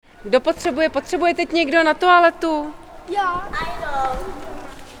Kdo potřebuje teď někdo na toaletu? Já.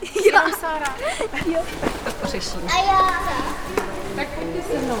 Jenom Sára. Jo. Tak to řešíme. Tak pojďte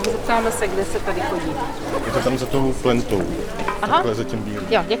se mnou, zeptáme se, kde se tady chodí. Je to tam za tou plentou. Aha. Takhle za tím bílým.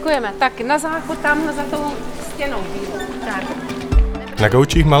 Jo, děkujeme. Tak na záchod tamhle za tou stěnou bílou. Tak. Na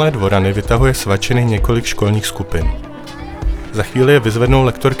gaučích Malé Dvorany vytahuje svačiny několik školních skupin. Za chvíli je vyzvednou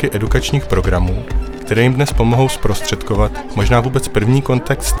lektorky edukačních programů, které jim dnes pomohou zprostředkovat možná vůbec první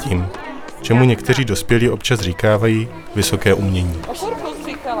kontakt s tím, čemu někteří dospělí občas říkávají vysoké umění.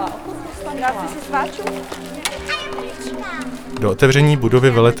 Do otevření budovy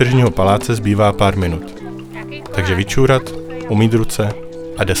Veletržního paláce zbývá pár minut. Takže vyčůrat, umýt ruce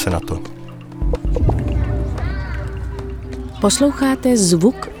a jde se na to. Posloucháte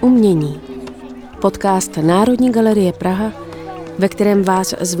Zvuk umění, podcast Národní galerie Praha, ve kterém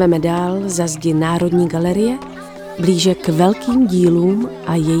vás zveme dál za zdi Národní galerie, blíže k velkým dílům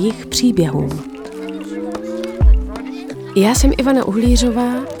a jejich příběhům. Já jsem Ivana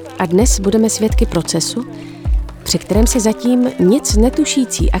Uhlířová a dnes budeme svědky procesu, při kterém se zatím nic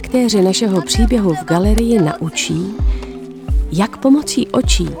netušící aktéři našeho příběhu v galerii naučí, jak pomocí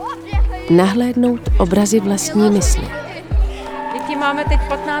očí nahlédnout obrazy vlastní mysli. Děti, máme teď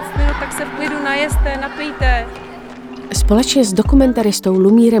 15 minut, tak se v klidu najeste, napijte. Společně s dokumentaristou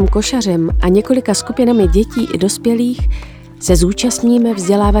Lumírem Košařem a několika skupinami dětí i dospělých se zúčastníme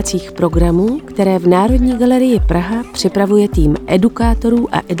vzdělávacích programů, které v Národní galerii Praha připravuje tým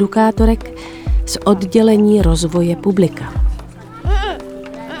edukátorů a edukátorek z oddělení rozvoje publika.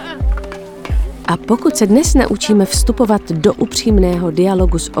 A pokud se dnes naučíme vstupovat do upřímného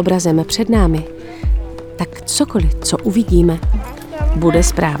dialogu s obrazem před námi, tak cokoliv, co uvidíme, bude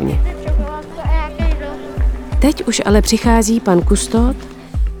správně. Teď už ale přichází pan kustód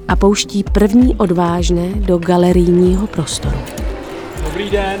a pouští první odvážné do galerijního prostoru. Dobrý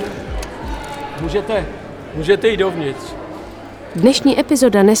den. Můžete jít dovnitř. Dnešní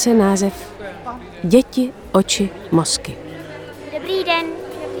epizoda nese název Děti, oči, mozky. Dobrý den.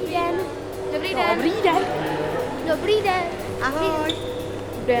 Dobrý den. Dobrý den. Dobrý den. Dobrý den. Ahoj.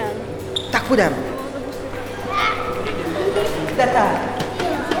 Den. Tak půjdem. Jdete.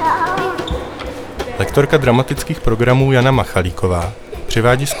 Lektorka dramatických programů Jana Machalíková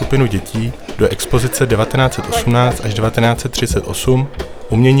přivádí skupinu dětí do expozice 1918 až 1938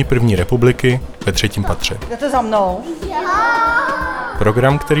 Umění první republiky ve 3. patře. Jdete za mnou?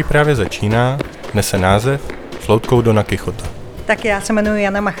 Program, který právě začíná, nese název S loutkou Dona Quijota. Tak já se jmenuji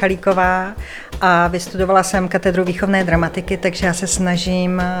Jana Machalíková a vystudovala jsem katedru výchovné dramatiky, takže já se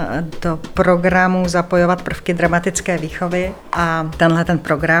snažím do programu zapojovat prvky dramatické výchovy a ten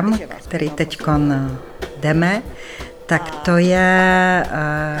program, který teďkon jdeme, tak to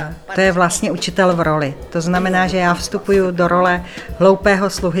je vlastně učitel v roli. To znamená, že já vstupuju do role hloupého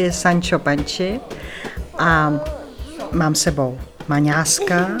sluhy Sancho Panči a mám sebou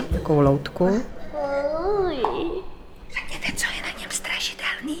maňáska, takovou loutku. Řekněte, co je na něm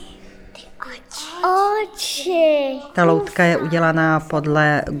strašidelný? Ty Oči. Ta loutka je udělaná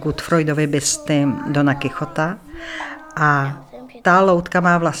podle Gutfreudovy bysty Dona Quijota a ta loutka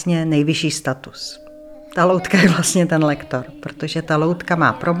má vlastně nejvyšší status. Ta loutka je vlastně ten lektor, protože ta loutka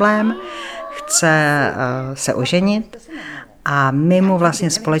má problém, chce se oženit a my mu vlastně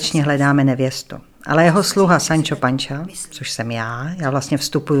společně hledáme nevěstu. Ale jeho sluha Sancho Panča, což jsem já vlastně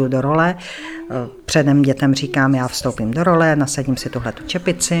vstupuju do role, předem dětem říkám, já vstoupím do role, nasadím si tuhletu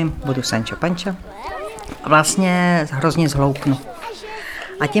čepici, budu Sancho Panča a vlastně hrozně zhloupnu.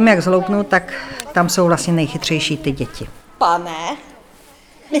 A tím, jak zhloupnu, tak tam jsou vlastně nejchytřejší ty děti. Pane,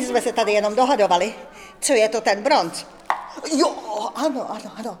 my jsme se tady jenom dohadovali. Co je to ten bronz? Jo,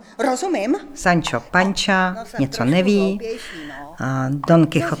 ano, rozumím. Sancho Panča něco neví, a Don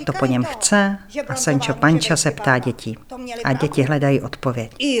Quixote to po něm chce a Sancho Panča se ptá dětí. A děti hledají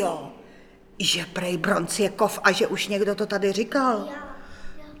odpověď. Jo, že prej bronz je kov a že už někdo to tady říkal.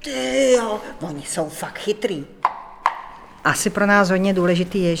 Ty jo, oni jsou fakt chytrý. Asi pro nás hodně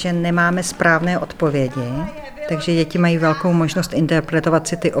důležitý je, že nemáme správné odpovědi, takže děti mají velkou možnost interpretovat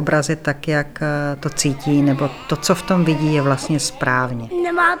si ty obrazy tak, jak to cítí, nebo to, co v tom vidí, je vlastně správně.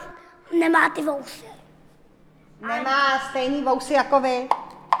 Nemá ty vousy. Nemá stejný vousy jako vy.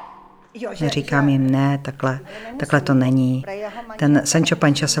 Neříkám jim ne, takhle to není. Ten Sancho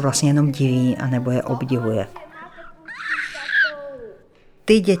Panča se vlastně jenom diví, anebo je obdivuje.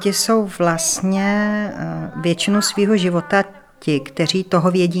 Ty děti jsou vlastně většinu svého života ti, kteří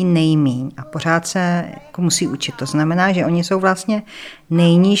toho vědí nejmíň a pořád se jako musí učit. To znamená, že oni jsou vlastně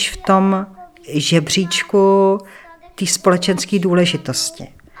nejníž v tom žebříčku té společenské důležitosti.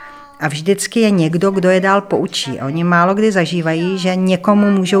 A vždycky je někdo, kdo je dál poučí. A oni málo kdy zažívají, že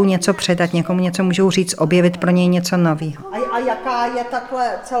někomu můžou něco předat, někomu něco můžou říct, objevit pro něj něco nového. A jaká je takhle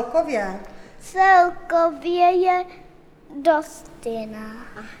celkově? Celkově je dost jiná.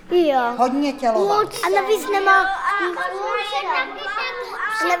 Jo. Hodně tělová. A navíc nemá...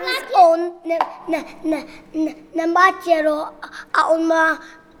 Navíc on nemá tělo a on má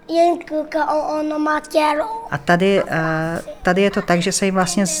jen kluka a on má tělo. A tady je to tak, že se jim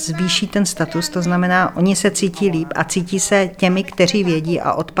vlastně zvýší ten status, to znamená, oni se cítí líp a cítí se těmi, kteří vědí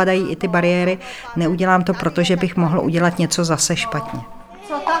a odpadají i ty bariéry. Neudělám to, protože bych mohl udělat něco zase špatně.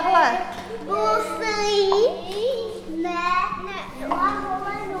 Co tahle?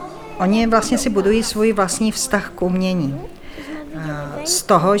 Oni vlastně si budují svůj vlastní vztah k umění. Z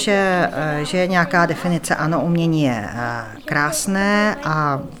toho, že je nějaká definice, ano, umění je krásné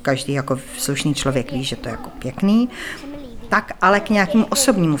a každý jako slušný člověk ví, že to je jako pěkný, tak ale k nějakému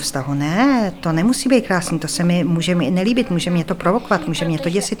osobnímu vztahu. Ne, to nemusí být krásný, to se mi může mi nelíbit, může mě to provokovat, může mě to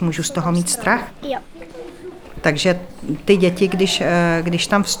děsit, můžu z toho mít strach. Takže ty děti, když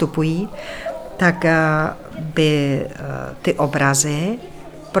tam vstupují, tak by ty obrazy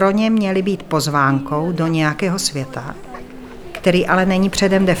pro ně měly být pozvánkou do nějakého světa, který ale není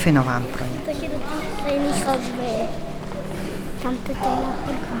předem definován pro ně. Tam to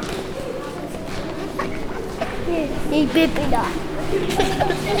je bibida.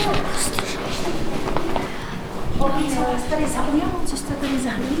 Co jste tady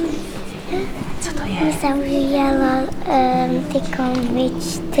zahlídli? Co to je? Mě zaujalo ty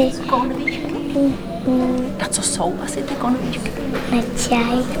konvičky. Konvičky? A co jsou asi ty konvičky? Na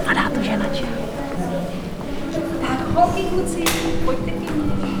čaj. Vypadá to, že na čaj. Tak, holky, kluci, pojďte k ní.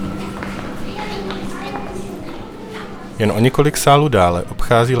 Jen o několik sálů dále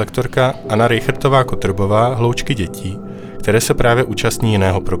obchází lektorka Anna Reichertová-Kotrbová hloučky dětí, které se právě účastní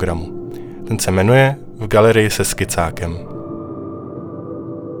jiného programu. Ten se jmenuje V galerii se skicákem.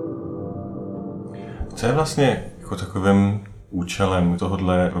 Co je vlastně jako takovým účelem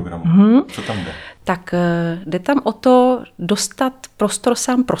tohohle programu? Co tam jde? Tak jde tam o to dostat prostor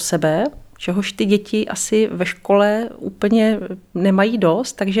sám pro sebe, čehož ty děti asi ve škole úplně nemají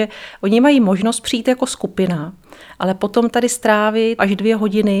dost, takže oni mají možnost přijít jako skupina, ale potom tady strávit až 2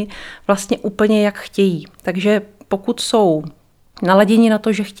 hodiny vlastně úplně jak chtějí. Takže pokud jsou naladěni na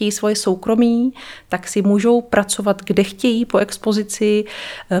to, že chtějí svoje soukromí, tak si můžou pracovat, kde chtějí po expozici.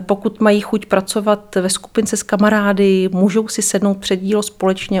 Pokud mají chuť pracovat ve skupince s kamarády, můžou si sednout před dílo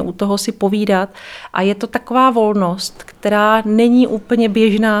společně, u toho si povídat. A je to taková volnost, která není úplně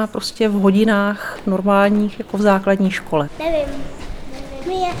běžná prostě v hodinách normálních, jako v základní škole. Nevím.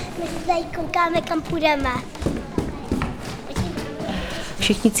 My se tady koukáme, kam půjdeme.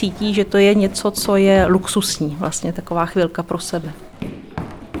 Všichni cítí, že to je něco, co je luxusní, vlastně taková chvilka pro sebe.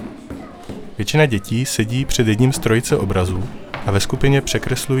 Většina dětí sedí před jedním z trojice obrazů a ve skupině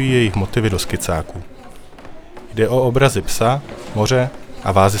překreslují jejich motivy do skicáků. Jde o obrazy psa, moře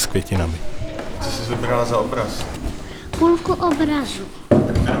a vázy s květinami. Co jsi vybrala za obraz? Půlku obrazu.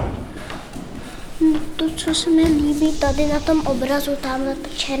 To, co se mi líbí tady na tom obrazu, tamhle ta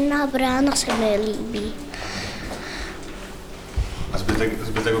černá brána se mi líbí. A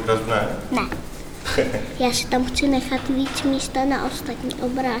zbytek obrazu ne? Ne. Já si tam chci nechat víc místa na ostatní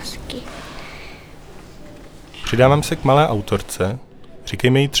obrázky. Přidávám se k malé autorce,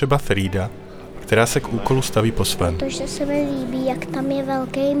 říkejme jí třeba Frida, která se k úkolu staví po svém. Protože se mi líbí, jak tam je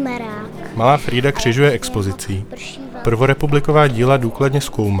velký merák. Malá Frida křižuje expozicí, prvorepubliková díla důkladně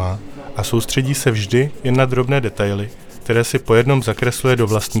zkoumá a soustředí se vždy jen na drobné detaily, které si po jednom zakresluje do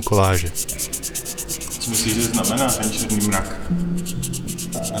vlastní koláže. Co myslíš, že znamená ten černý mrak?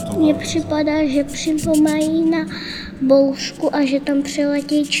 Mně připadá, že připomínají na bouřku a že tam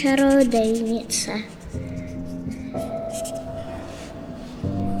přiletí čarodějnice.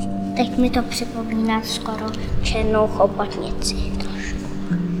 Teď mi to připomíná skoro černou chobotnici trošku.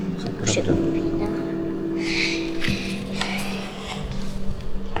 Připomíná.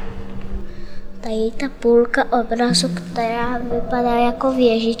 Tady ta půlka obrazu, která vypadá jako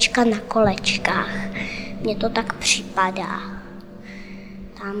věžička na kolečkách. Mně to tak připadá.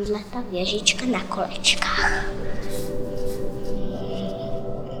 Tamhle ta věžička na kolečkách.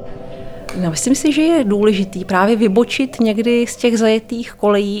 No, myslím si, že je důležitý právě vybočit někdy z těch zajetých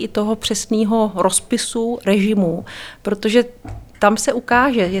kolejí i toho přesného rozpisu režimu, protože tam se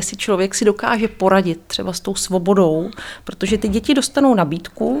ukáže, jestli člověk si dokáže poradit třeba s tou svobodou, protože ty děti dostanou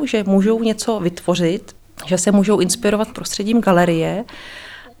nabídku, že můžou něco vytvořit, že se můžou inspirovat prostředím galerie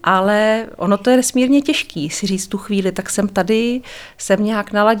ale ono to je nesmírně těžký si říct tu chvíli, tak jsem tady, jsem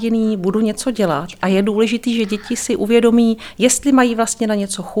nějak naladěný, budu něco dělat a je důležitý, že děti si uvědomí, jestli mají vlastně na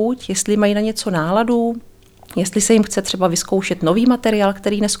něco chuť, jestli mají na něco náladu, jestli se jim chce třeba vyzkoušet nový materiál,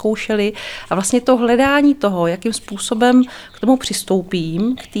 který nezkoušeli a vlastně to hledání toho, jakým způsobem k tomu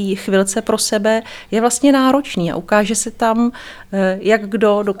přistoupím, k té chvilce pro sebe, je vlastně náročný a ukáže se tam, jak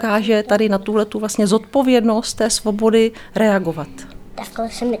kdo dokáže tady na tuhletu vlastně zodpovědnost té svobody reagovat. Takhle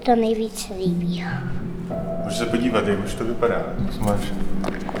se mi to nejvíc líbí. Můžeš se podívat, jak už to vypadá.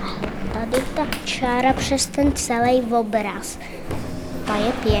 Tady ta čára přes ten celý obraz. Ta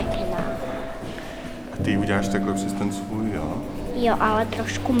je pěkná. A ty ji uděláš takhle přes ten svůj, jo? Jo, ale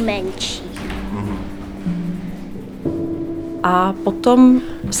trošku menší. A potom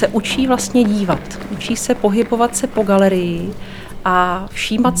se učí vlastně dívat. Učí se pohybovat se po galerii a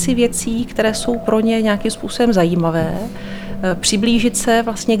všímat si věcí, které jsou pro ně nějakým způsobem zajímavé, přiblížit se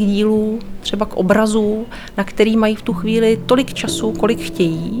vlastně k dílu, třeba k obrazu, na který mají v tu chvíli tolik času, kolik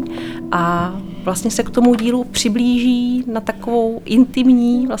chtějí a vlastně se k tomu dílu přiblíží na takovou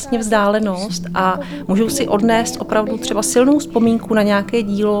intimní vlastně vzdálenost a můžou si odnést opravdu třeba silnou vzpomínku na nějaké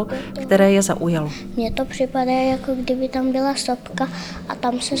dílo, které je zaujalo. Mně to připadá, jako kdyby tam byla sopka a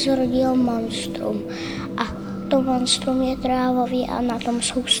tam se zrodil monstrum. A to monstrum je trávový a na tom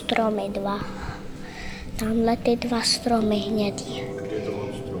jsou stromy 2. Tamhle ty 2 stromy hnědý. Kde je to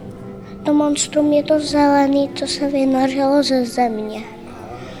monstrum? To monstrum je to zelený, co se vynořilo ze země.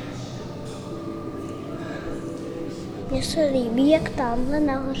 Mně se líbí, jak tamhle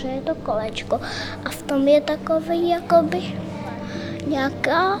nahoře je to kolečko a v tom je takový jakoby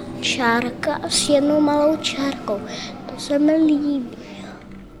nějaká čárka s jednou malou čárkou. To se mi líbí.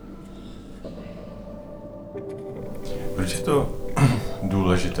 Proč je to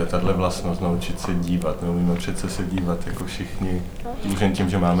důležité, tahle vlastnost, naučit se dívat? Neumíme přece se dívat jako všichni, už tím,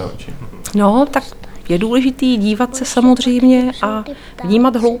 že máme oči. No, tak je důležitý dívat se samozřejmě a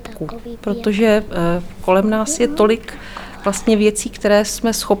vnímat hloubku, protože kolem nás je tolik vlastně věcí, které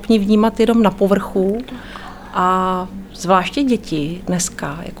jsme schopni vnímat jenom na povrchu a zvláště děti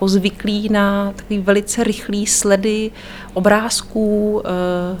dneska jako zvyklí na takový velice rychlý sledy obrázků,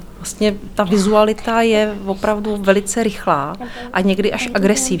 vlastně ta vizualita je opravdu velice rychlá a někdy až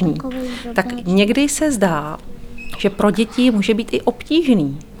agresivní. Tak někdy se zdá, že pro děti může být i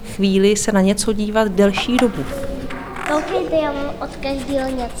obtížný chvíli se na něco dívat delší dobu. Koukejte, já mám od každého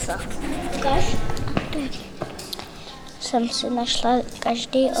něco. Ukaž? Jsem si našla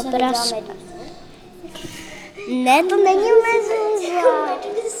každý obraz. Ne, to není meduza.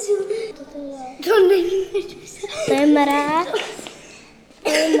 To není meduza. To je mrák. To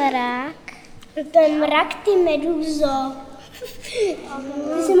je mrák. To je mrak, ty meduzo.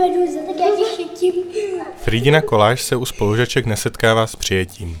 Ty jsi meduza, tak já tě chytím. Frídina koláž se u spolužaček nesetkává s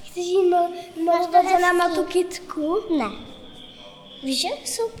přijetím. Chceš jí malovat za náma tu kytku? Ne. Víš, že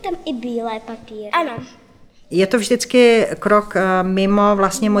jsou tam i bílé papíry? Ano. Je to vždycky krok mimo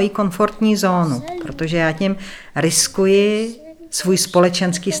vlastně moji komfortní zónu, protože já tím riskuji svůj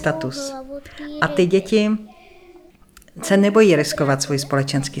společenský status. A ty děti se nebojí riskovat svůj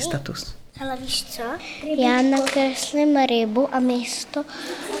společenský status. Ale víš co? Já nakreslím rybu a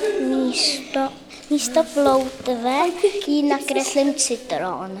místo ploutve jí nakreslím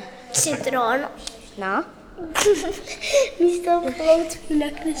citron. Citron? No. Místo ploutve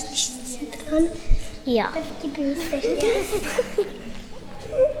nakreslíš citron? Jo.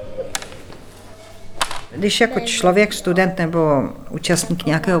 Když jako člověk, student nebo účastník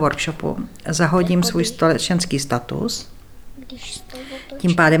nějakého workshopu zahodím svůj společenský status,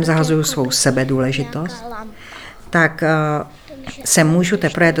 tím pádem zahazuju svou sebedůležitost, tak se můžu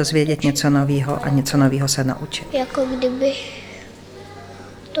teprve dozvědět něco nového a něco nového se naučit. Jako kdyby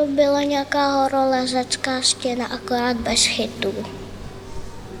to byla nějaká horolezecká stěna, akorát bez chytů.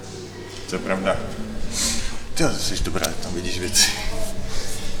 To je pravda. Ty jsi dobrá, tam vidíš věci.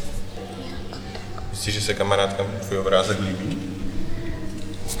 Myslíš, že se kamarádkám tvůj obrázek líbí?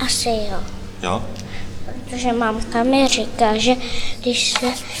 Asi jo. Jo? Protože mamka mi říká, že když se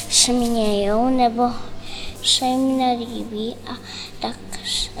smějou nebo se jim nelíbí, tak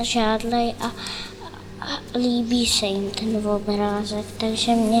žádlej a líbí se jim ten obrázek,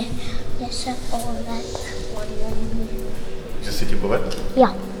 takže mě se povedl. Že se ti povedl?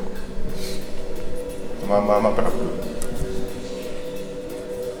 Jo. To má máma pravdu.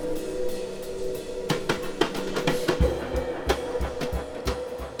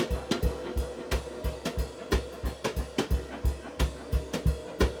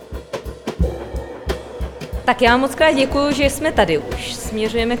 Tak já moc krát děkuju, že jsme tady už.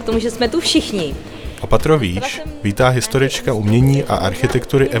 Směřujeme k tomu, že jsme tu všichni. O patro výš vítá historička umění a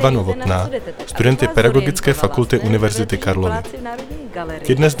architektury Eva Novotná studenty Pedagogické fakulty Univerzity Karlovy.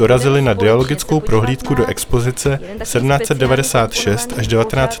 Ti dnes dorazili na dialogickou prohlídku do expozice 1796 až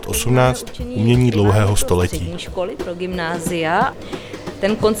 1918 umění dlouhého století. Školy pro gymnázia.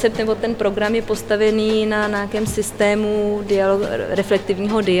 Ten koncept nebo ten program je postavený na nějakém systému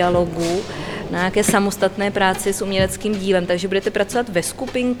reflektivního dialogu, na nějaké samostatné práci s uměleckým dílem, takže budete pracovat ve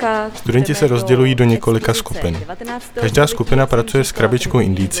skupinkách. Studenti se rozdělují do několika skupin. Každá skupina pracuje s krabičkou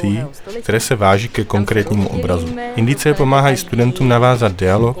indicí, které se váží ke konkrétnímu obrazu. Indicie pomáhají studentům navázat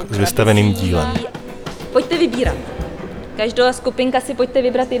dialog s vystaveným dílem. Pojďte vybírat. Každá skupinka si pojďte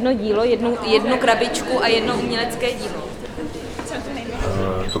vybrat jedno dílo, jednu krabičku a jedno umělecké dílo.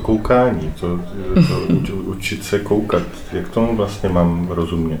 To koukání, to učit se koukat, jak tomu vlastně mám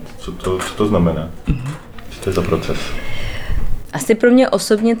rozumět? Co to znamená? Co to je za proces? Asi pro mě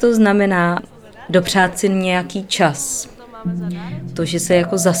osobně to znamená dopřát si nějaký čas. To, že se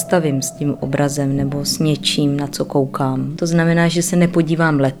jako zastavím s tím obrazem nebo s něčím, na co koukám. To znamená, že se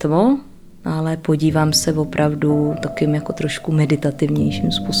nepodívám letmo, ale podívám se opravdu takým jako trošku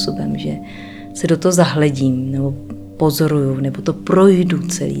meditativnějším způsobem, že se do toho zahledím nebo pozoruju, nebo to projdu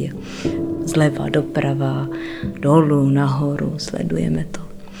celý. Zleva, doprava, dolů, nahoru, sledujeme to.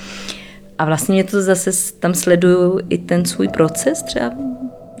 A vlastně mě to zase tam sleduju i ten svůj proces třeba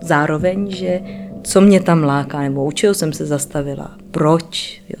zároveň, že co mě tam láká, nebo u čeho jsem se zastavila,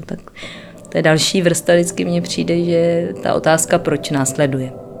 proč. Jo, tak to je další vrsta, vždycky mně přijde, že ta otázka proč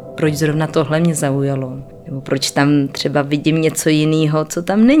následuje. Proč zrovna tohle mě zaujalo, nebo proč tam třeba vidím něco jiného, co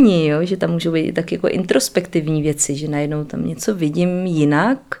tam není, jo? Že tam můžou být tak jako introspektivní věci, že najednou tam něco vidím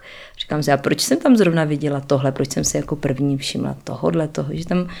jinak. Říkám si, a proč jsem tam zrovna viděla tohle, proč jsem si jako první všimla toho, že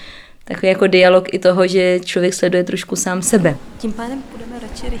tam takový jako dialog i toho, že člověk sleduje trošku sám sebe. Tím pádem budeme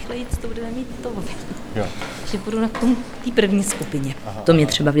radši rychleji, to budeme mít to. Že budu na té první skupině. Aha. To mě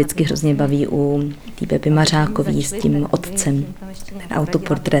třeba vždycky hrozně baví u té Pepy Mařákový s tím otcem, ten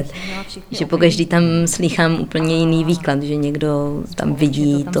autoportrét, že pokaždý tam slýchám úplně jiný výklad, že někdo tam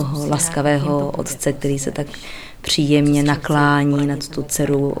vidí toho laskavého otce, který se tak příjemně naklání nad tu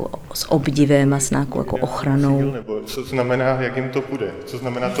dceru s obdivem a s nějakou jako ochranou. Co znamená, jak jim to půjde? Co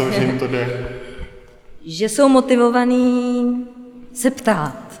znamená to, že jim to jde? Že jsou motivovaní se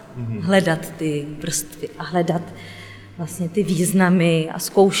ptát, hledat ty vrstvy a hledat vlastně ty významy a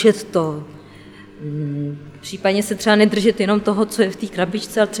zkoušet to. Případně se třeba nedržet jenom toho, co je v té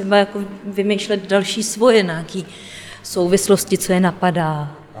krabičce, ale třeba jako vymýšlet další svoje nějaké souvislosti, co je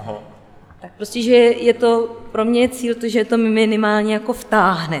napadá. Aha. Tak prostě, že je to pro mě cíl, to, že to minimálně jako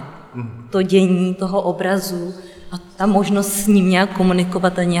vtáhne. To dění toho obrazu a ta možnost s ním nějak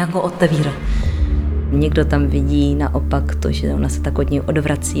komunikovat a nějak ho otevírat. Někdo tam vidí naopak to, že ona se tak od něj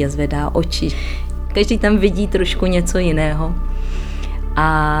odvrací a zvedá oči. Každý tam vidí trošku něco jiného.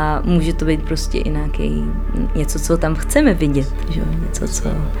 A může to být prostě i něco, co tam chceme vidět. Že? Něco, co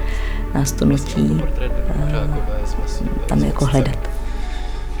nás to nutí tam jako hledat.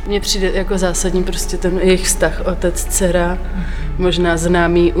 Mně přijde jako zásadní prostě ten jejich vztah otec-dcera, možná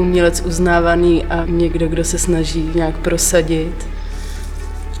známý umělec uznávaný a někdo, kdo se snaží nějak prosadit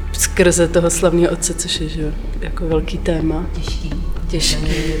skrze toho slavného otce, což je že, jako velký téma. Těžký.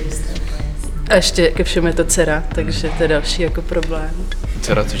 A ještě ke všemu je to dcera, takže to je další jako problém.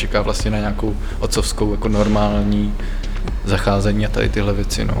 Dcera, co čeká vlastně na nějakou otcovskou jako normální zacházení a tady tyhle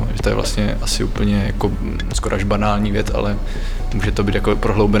věci, no. Že to je vlastně asi úplně jako skoro až banální věc, ale může to být jako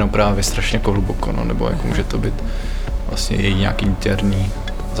prohloubeno právě strašně jako hluboko, no, nebo jako může to být vlastně její nějaký interní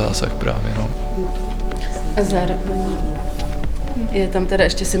zásah právě, no. A zároveň je tam teda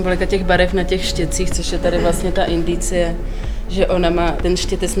ještě symbolika těch barev na těch štětcích, což je tady vlastně ta indicie, že ona má ten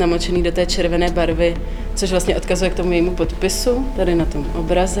štětec namočený do té červené barvy, což vlastně odkazuje k tomu jejímu podpisu, tady na tom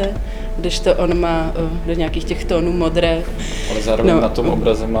obraze, když to on má do nějakých těch tónů modré. Ale zároveň na tom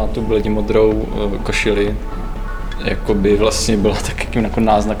obraze má tu bledimodrou košili, jako by vlastně byla takým jako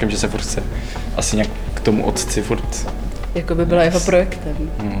náznakem, že se furt chce asi nějak k tomu otci furt... Jako by byla jeho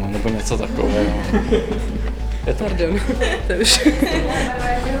projektem. No, nebo něco takového. Pardon, to už...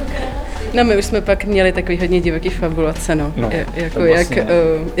 No my už jsme pak měli takový hodně divoký fabulace, no. Jako vlastně...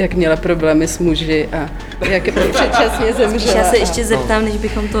 jak měla problémy s muži a jak předčasně zemřela. Já se ještě zeptám, než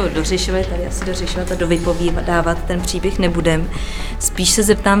bychom to dořešili, tady asi dořešovat a dovypovídávat ten příběh nebudem. Spíš se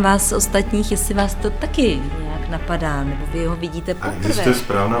zeptám vás ostatních, jestli vás to taky nějak napadá, nebo vy ho vidíte poprvé. A existuje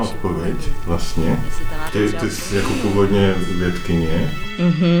správná odpověď vlastně? Ty jsi jako původně vědkyně,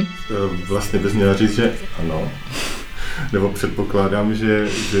 vlastně bys měla říct, že ano. Nebo předpokládám, že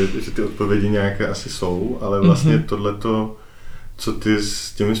ty odpovědi nějaké asi jsou, ale vlastně tohleto, co ty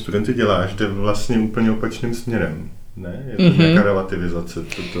s těmi studenty děláš, jde vlastně úplně opačným směrem, ne? Je to nějaká relativizace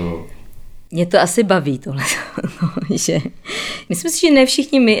toho. Mě to asi baví tohle, že myslím si, že ne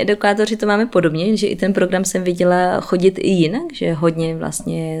všichni my edukátoři to máme podobně, že i ten program jsem viděla chodit i jinak, že hodně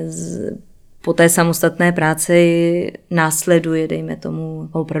vlastně po té samostatné práci následuje, dejme tomu,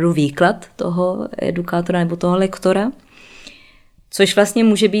 opravdu výklad toho edukátora nebo toho lektora, což vlastně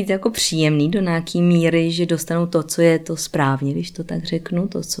může být jako příjemný do nějaký míry, že dostanou to, co je to správně, když to tak řeknu,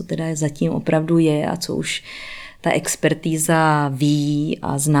 to, co teda zatím opravdu je a co už ta expertíza ví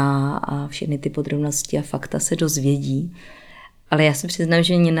a zná a všechny ty podrobnosti a fakta se dozvědí. Ale já si přiznám,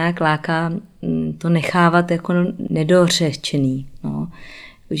 že mě nějak láká to nechávat jako nedořečený. No.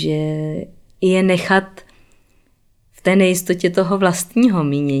 Že je nechat v té nejistotě toho vlastního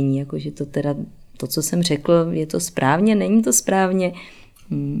mínění, jakože to teda, to, co jsem řekl, je to správně, není to správně.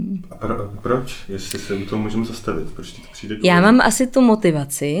 A proč? Jestli se u toho můžeme zastavit? Proč ti to přijde? Já mám asi tu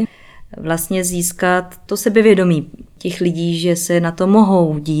motivaci vlastně získat to sebevědomí těch lidí, že se na to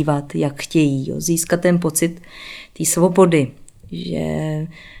mohou dívat, jak chtějí. Jo. Získat ten pocit té svobody, že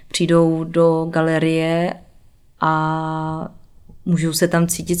přijdou do galerie a můžou se tam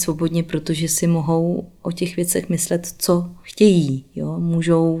cítit svobodně, protože si mohou o těch věcech myslet, co chtějí. Jo.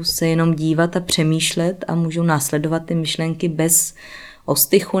 Můžou se jenom dívat a přemýšlet a můžou následovat ty myšlenky bez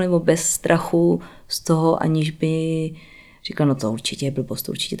ostychu nebo bez strachu z toho, aniž by říkal, no to určitě je blbost,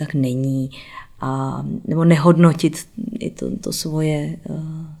 to určitě tak není. A, nebo nehodnotit i to svoje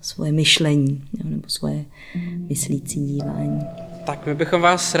myšlení, nebo svoje myslící dívání. Tak my bychom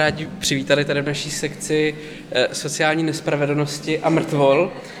vás rádi přivítali tady v naší sekci sociální nespravedlnosti a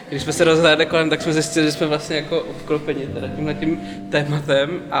mrtvol. Když jsme se rozhlédli kolem, tak jsme zjistili, že jsme vlastně jako obklopeni tímhletím tématem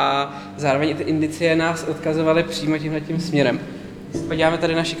a zároveň i ty indicie nás odkazovaly přímo tímhletím směrem. Když se podíváme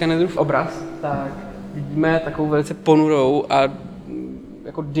tady na šikanedrův obraz, tak vidíme takovou velice ponurou a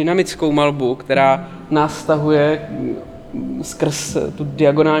jako dynamickou malbu, která nás stahuje skrz tu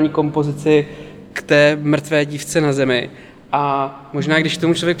diagonální kompozici k té mrtvé dívce na zemi. A možná, když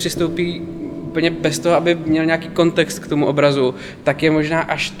tomu člověk přistoupí úplně bez toho, aby měl nějaký kontext k tomu obrazu, tak je možná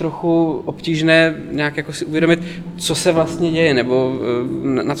až trochu obtížné nějak jako si uvědomit, co se vlastně děje, nebo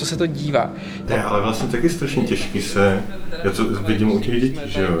na co se to dívá. Ne, ale vlastně taky strašně těžký já to vidím u těch dětí,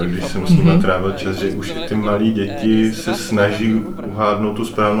 že jo, když jsem s nimi trávil čas, že už i ty malí děti se snaží uhádnout tu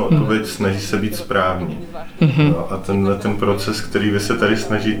správnou odpověď, snaží se být správní. No, a ten proces, který vy se tady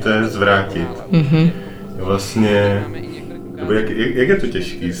snažíte zvrátit, je vlastně. Jak je to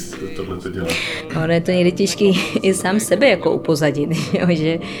těžký tohleto dělat? Ono je to někdy těžký i sám sebe jako upozadit, jo,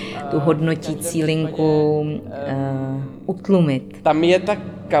 že tu hodnotící linku utlumit. Tam je ta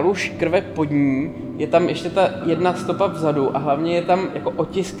kaluž krve pod ní, je tam ještě ta jedna stopa vzadu a hlavně je tam jako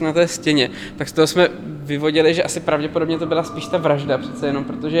otisk na té stěně. Tak z toho jsme vyvodili, že asi pravděpodobně to byla spíš ta vražda přece jenom,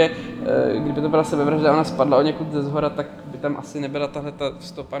 protože kdyby to byla sebevražda a ona spadla o někud ze zhora, tak by tam asi nebyla tahle ta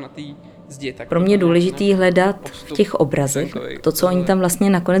stopa na té zdi. Tak pro mě je důležitý hledat v těch obrazech to, co oni tam vlastně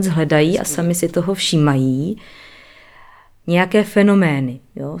nakonec hledají a sami si toho všímají, nějaké fenomény,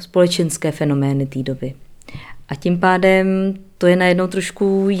 jo, společenské fenomény té doby. A tím pádem to je najednou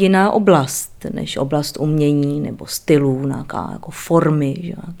trošku jiná oblast, než oblast umění nebo stylů, nějaká jako formy,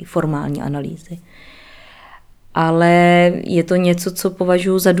 že, nějaký formální analýzy. Ale je to něco, co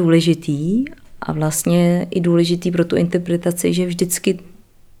považuji za důležitý a vlastně i důležitý pro tu interpretaci, že vždycky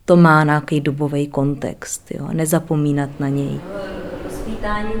to má nějaký dobový kontext, jo, a nezapomínat na něj.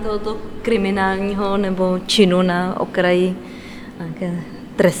 Rozpítání tohoto kriminálního nebo činu na okraji nějaké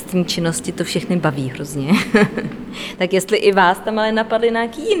trestní činnosti, to všechny baví hrozně. Tak jestli i vás tam ale napadly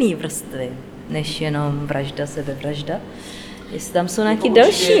nějaký jiný vrstvy, než jenom vražda, sebevražda, jestli tam jsou nějaký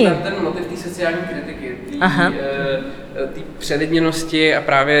další. Je tam ten motiv té sociální kritiky, té přelidněnosti a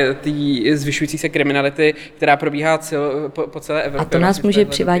právě té zvyšující se kriminality, která probíhá po celé Evropě. A to nás může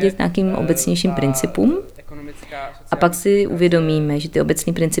přivádět k nějakým obecnějším principům. A pak si uvědomíme, že ty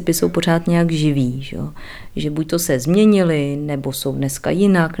obecné principy jsou pořád nějak živý, že buď to se změnily, nebo jsou dneska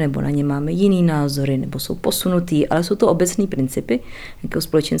jinak, nebo na ně máme jiný názory, nebo jsou posunutý, ale jsou to obecné principy nějakého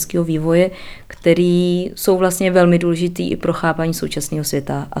společenského vývoje, které jsou vlastně velmi důležitý i pro chápání současného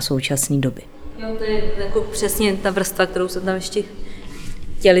světa a současné doby. Jo, to je jako přesně ta vrstva, kterou jsme tam ještě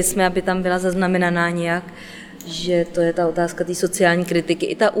chtěli jsme, aby tam byla zaznamenaná nějak, že to je ta otázka té sociální kritiky.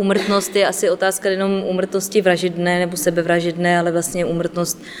 I ta úmrtnost je asi otázka jenom úmrtnosti vražedné nebo sebevražedné, ale vlastně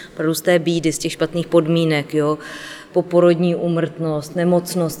úmrtnost opravdu z té bídy, z těch špatných podmínek, jo. Poporodní úmrtnost,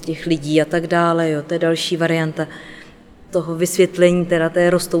 nemocnost těch lidí a tak dále, jo. To je další varianta toho vysvětlení teda té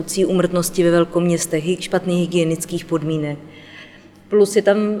rostoucí úmrtnosti ve velkoměstech, špatných hygienických podmínek. Plus je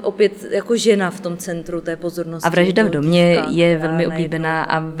tam opět jako žena v tom centru té pozornosti. A Vražda v domě je velmi oblíbená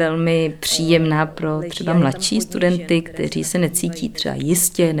a velmi příjemná pro třeba mladší studenty, kteří se necítí třeba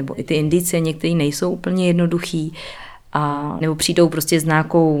jistě, nebo i ty indicie některé nejsou úplně jednoduchý, a nebo přijdou prostě s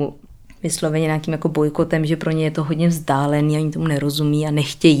nějakou vysloveně nějakým jako bojkotem, že pro ně je to hodně vzdálený, oni tomu nerozumí a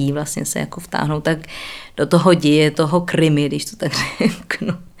nechtějí vlastně se jako vtáhnout tak do toho děje, toho krimi, když to tak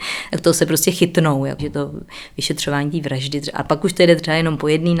řeknu. Tak to se prostě chytnou, že to vyšetřování té vraždy. A pak už to jde třeba jenom po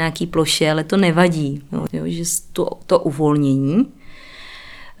jedné nějaký ploše, ale to nevadí, jo, že to uvolnění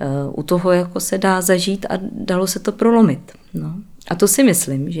u toho jako se dá zažít a dalo se to prolomit. No. A to si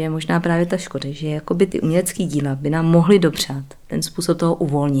myslím, že je možná právě ta škoda, že jakoby ty umělecké díla by nám mohly dopřát ten způsob toho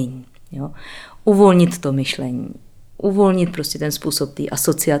uvolnění. Jo? Uvolnit to myšlení, uvolnit prostě ten způsob té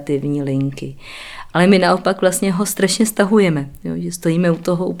asociativní linky. Ale my naopak vlastně ho strašně stahujeme, jo? Že stojíme u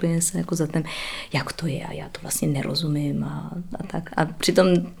toho úplně se jako za ten, jak to je a já to vlastně nerozumím a tak. A přitom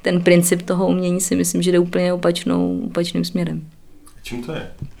ten princip toho umění si myslím, že jde úplně opačným směrem. Čím to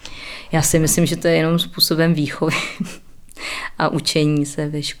je? Já si myslím, že to je jenom způsobem výchovy a učení se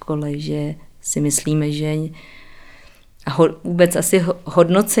ve škole, že si myslíme, že a vůbec asi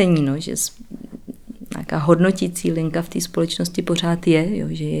hodnocení, no, že nějaká hodnotící linka v té společnosti pořád je, jo,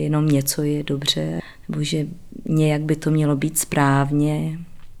 že jenom něco je dobře, nebo že nějak by to mělo být správně,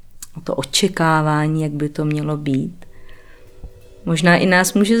 to očekávání, jak by to mělo být. Možná i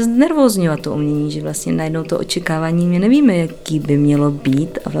nás může znervózňovat to umění, že vlastně najednou to očekávání my nevíme, jaký by mělo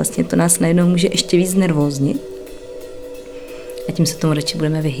být a vlastně to nás najednou může ještě víc znervóznit a tím se tomu radši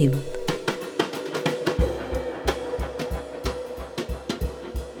budeme vyhýbat.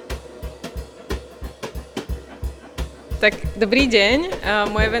 Tak dobrý deň,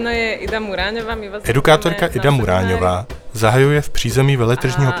 moje jméno je Ida Muráňová. Edukátorka Ida Muráňová zahajuje v přízemí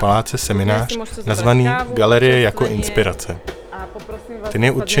Veletržního paláce seminář nazvaný Galerie jako inspirace. Ten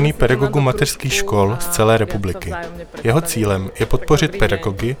je určený pedagogům mateřských škol z celé republiky. Jeho cílem je podpořit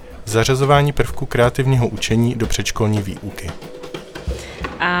pedagogy v zařazování prvků kreativního učení do předškolní výuky.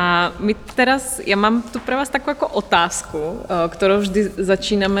 A my teraz, ja mám tu pre vás takú ako otázku, ktorou vždy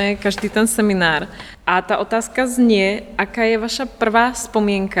začíname každý ten seminár. A tá otázka znie, aká je vaša prvá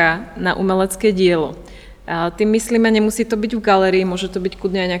spomienka na umelecké dielo. Tým myslíme, nemusí to byť v galerii, môže to byť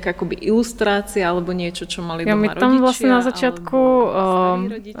kudne nejaká akoby ilustrácia alebo niečo, čo mali doma rodičia. My tam vlastne na začiatku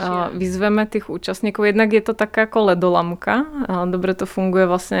vyzveme tých účastníkov. Jednak je to taká ako ledolamka. Dobre to funguje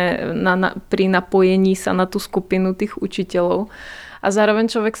vlastne pri napojení sa na tú skupinu tých učiteľov. A zároveň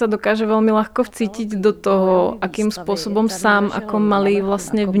človek sa dokáže veľmi ľahko vcítiť do toho, akým spôsobom sám ako malý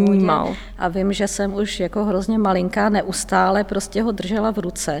vlastně vnímal. A vím, že jsem už jako hrozně malinká neustále prostě ho držela v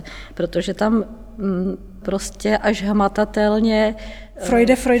ruce, protože tam prostě až hmatatelně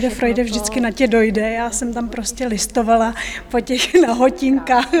Freude, vždycky na tě dojde. Já jsem tam prostě listovala po těch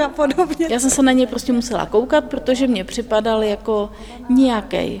nahotinkách a podobně. Já jsem se na něj prostě musela koukat, protože mě připadal jako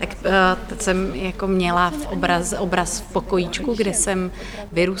nějakej. Tak teď jsem jako měla obraz v pokojíčku, kde jsem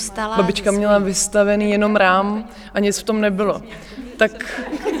vyrůstala. Babička měla vystavený jenom rám a nic v tom nebylo. Tak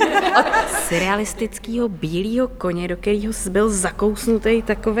surrealistického bílého koně, do kterého byl zakousnutý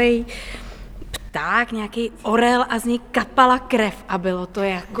takovej pták, nějaký orel a z něj kapala krev a bylo to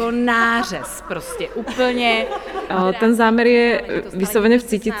jako nářez, prostě úplně. Ten zámer je vyslovene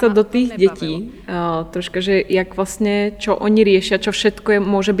vcítiť sa do tých detí, troška, že jak vlastne, čo oni riešia, čo všetko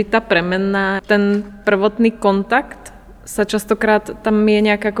môže byť tá premenná, ten prvotný kontakt sa častokrát, tam je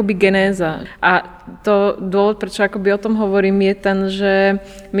nejaká akoby genéza. A to dôvod, prečo akoby o tom hovorím, je ten, že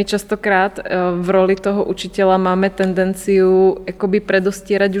my častokrát v roli toho učiteľa máme tendenciu akoby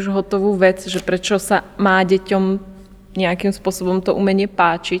predostierať už hotovú vec, že prečo sa má deťom nejakým spôsobom to umenie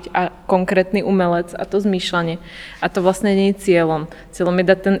páčiť a konkrétny umelec a to zmýšľanie. A to vlastne nie je cieľom. Cieľom je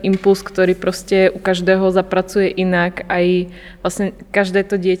dať ten impuls, ktorý proste u každého zapracuje inak. Aj vlastne každé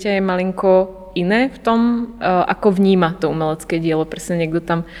to dieťa je malinko iné v tom, ako vníma to umelecké dielo. Presne niekto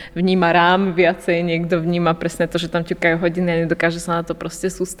tam vníma rám viacej, niekto vníma presne to, že tam ťukajú hodiny a nedokáže sa na to proste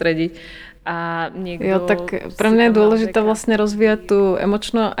sústrediť. A niekto... Jo, tak pre mňa je dôležité vlastne rozvíjať tú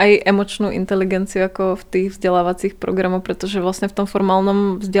emočnú inteligenciu ako v tých vzdelávacích programoch, pretože vlastne v tom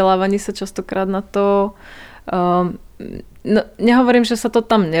formálnom vzdelávaní sa častokrát na to no, nehovorím, že sa to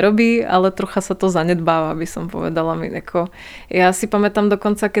tam nerobí, ale trocha sa to zanedbáva, by som povedala. Ja si pamätám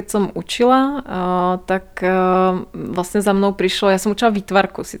dokonca, keď som učila, tak vlastne za mnou prišlo, ja som učila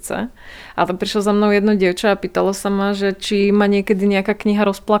výtvarku sice, ale prišlo za mnou jedno dievča a pýtalo sa ma, že či ma niekedy nejaká kniha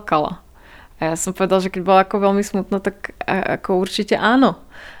rozplakala. A ja som povedala, že keď bola ako veľmi smutná, tak ako určite áno.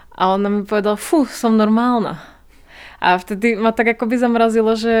 A ona mi povedala, som normálna. A vtedy ma tak akoby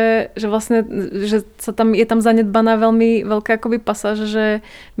zamrazilo, že vlastne, že je tam zanedbaná veľmi veľká akoby pasáž, že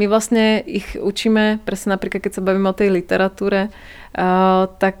my vlastne ich učíme, presne napríklad keď sa bavíme o tej literatúre,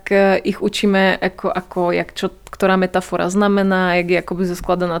 tak ich učíme ktorá metafora znamená, jak je akoby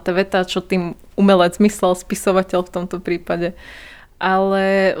zaskladaná tá veta, čo tým umelec myslel, spisovateľ v tomto prípade.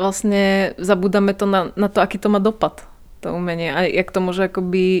 Ale vlastne zabúdame to na to, aký to má dopad, to umenie a jak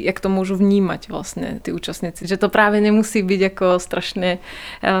to môžu vnímať vlastne tí účastníci. Že to práve nemusí byť ako strašne,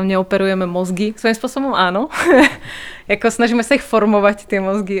 neoperujeme mozgy. Svojím spôsobom áno. Jako snažíme sa ich formovať, tie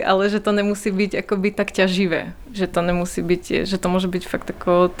mozgy, ale že to nemusí byť akoby tak ťaživé. Že to nemusí byť, že to môže byť fakt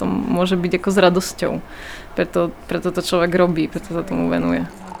ako, to môže byť ako s radosťou. Preto to človek robí, preto sa tomu venuje.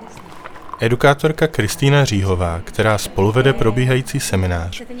 Edukátorka Kristýna Říhová, která spoluvede probíhající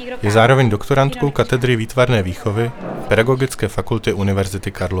seminář, je zároveň doktorantkou katedry výtvarné výchovy Pedagogické fakulty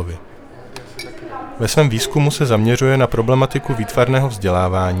Univerzity Karlovy. Ve svém výzkumu se zaměřuje na problematiku výtvarného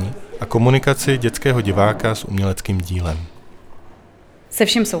vzdělávání a komunikaci dětského diváka s uměleckým dílem. Se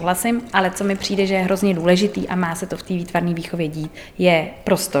vším souhlasím, ale co mi přijde, že je hrozně důležitý a má se to v té výtvarné výchově dít, je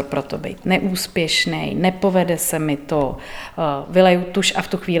prostor pro to být neúspěšný, nepovede se mi to, vyleju tuš a v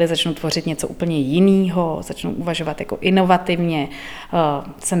tu chvíli začnu tvořit něco úplně jiného, začnu uvažovat jako inovativně,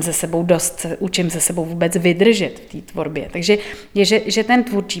 jsem se sebou učím se sebou vůbec vydržet v té tvorbě. Takže že ten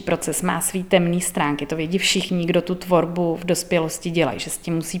tvůrčí proces má svý temné stránky, to vědí všichni, kdo tu tvorbu v dospělosti dělají, že s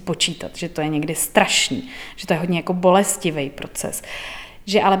tím musí počítat, že to je někdy strašný, že to je hodně jako bolestivý proces.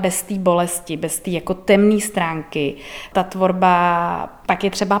 Že ale bez té bolesti, bez té jako temné stránky, ta tvorba pak je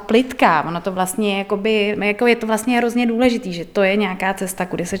třeba plytká. Ono to vlastně jako je to vlastně hrozně důležitý, že to je nějaká cesta,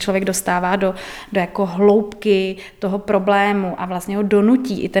 kudy se člověk dostává do jako hloubky toho problému a vlastně ho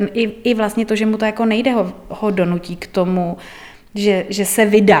donutí. I vlastně to, že mu to jako nejde, ho donutí k tomu, že se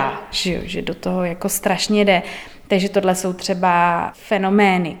vydá, že do toho jako strašně jde. Takže tohle jsou třeba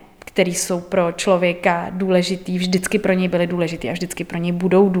fenomény, který jsou pro člověka důležitý, vždycky pro něj byly důležitý a vždycky pro něj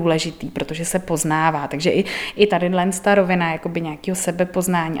budou důležitý, protože se poznává. Takže i tadyhle ta rovina jakoby nějakého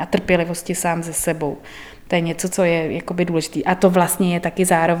sebepoznání a trpělivosti sám se sebou. To je něco, co je jakoby důležitý. A to vlastně je taky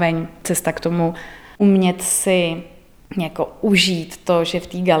zároveň cesta k tomu umět si jako užít to, že v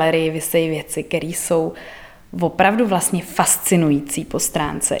té galerii visejí věci, které jsou opravdu vlastně fascinující po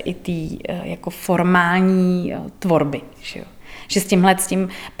stránce i té jako formální tvorby. Že s tím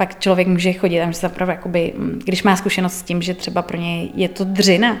pak člověk může chodit, a že zapravo, jakoby, když má zkušenost s tím, že třeba pro něj je to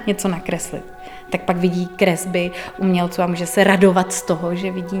dřina něco nakreslit, tak pak vidí kresby umělců a může se radovat z toho,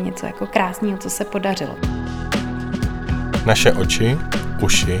 že vidí něco jako krásného, co se podařilo. Naše oči,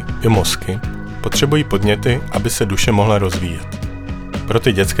 uši i mozky potřebují podněty, aby se duše mohla rozvíjet. Pro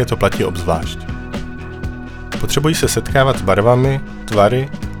ty dětské to platí obzvlášť. Potřebují se setkávat s barvami, tvary,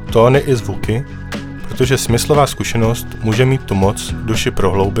 tóny i zvuky, protože smyslová zkušenost může mít tu moc duši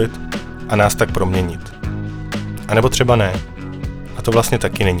prohloubit a nás tak proměnit. A nebo třeba ne. A to vlastně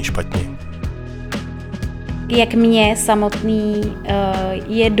taky není špatně. Jak mně samotný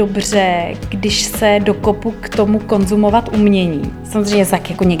je dobře, když se dokopu k tomu konzumovat umění. Samozřejmě tak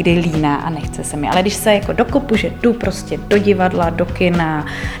jako někdy líná a nechce se mi, ale když se jako dokopu, že jdu prostě do divadla, do kina,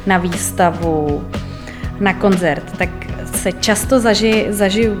 na výstavu, na koncert, tak se často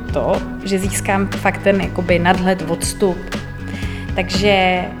zažiju to, že získám fakt ten jakoby nadhled, odstup.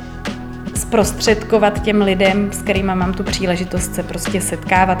 Takže zprostředkovat těm lidem, s kterými mám tu příležitost se prostě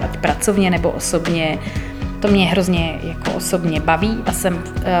setkávat, ať pracovně nebo osobně, to mě hrozně jako osobně baví a jsem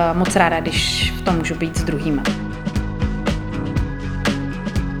moc ráda, když v tom můžu být s druhýma.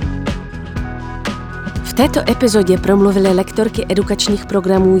 V této epizodě promluvily lektorky edukačních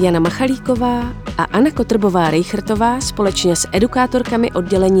programů Jana Machalíková a Anna Kotrbová-Rejchrtová společně s edukátorkami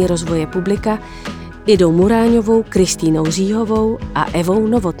oddělení rozvoje publika Idou Muráňovou, Kristýnou Říhovou a Evou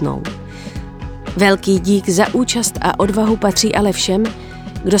Novotnou. Velký dík za účast a odvahu patří ale všem,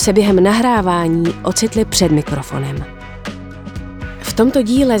 kdo se během nahrávání ocitli před mikrofonem. V tomto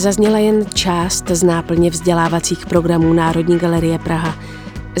díle zazněla jen část z náplně vzdělávacích programů Národní galerie Praha,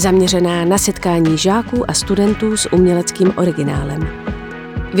 zaměřená na setkání žáků a studentů s uměleckým originálem.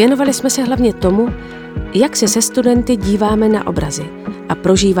 Věnovali jsme se hlavně tomu, jak se se studenty díváme na obrazy a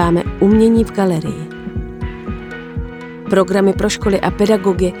prožíváme umění v galerii. Programy pro školy a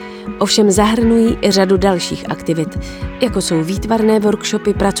pedagogy ovšem zahrnují i řadu dalších aktivit, jako jsou výtvarné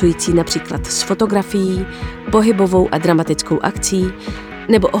workshopy pracující například s fotografií, pohybovou a dramatickou akcí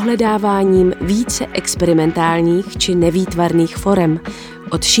nebo ohledáváním více experimentálních či nevýtvarných forem,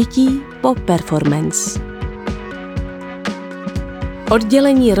 od šití po performance.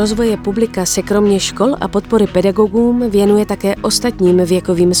 Oddělení rozvoje publika se kromě škol a podpory pedagogům věnuje také ostatním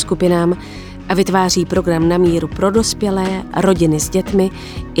věkovým skupinám a vytváří program na míru pro dospělé, rodiny s dětmi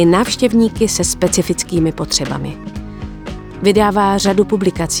i návštěvníky se specifickými potřebami. Vydává řadu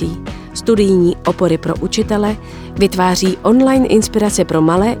publikací, studijní opory pro učitele, vytváří online inspirace pro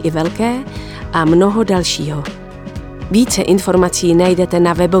malé i velké a mnoho dalšího. Více informací najdete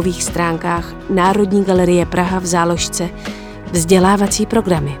na webových stránkách Národní galerie Praha v záložce Vzdělávací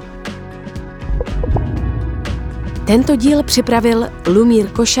programy. Tento díl připravil Lumír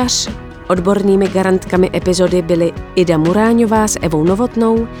Košař, odbornými garantkami epizody byly Ida Muráňová s Evou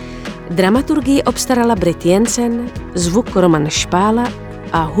Novotnou, dramaturgii obstarala Brit Jensen, zvuk Roman Špála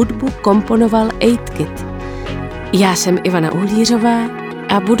a hudbu komponoval 8kid. Já jsem Ivana Uhlířová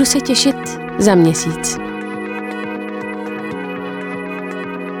a budu se těšit za měsíc.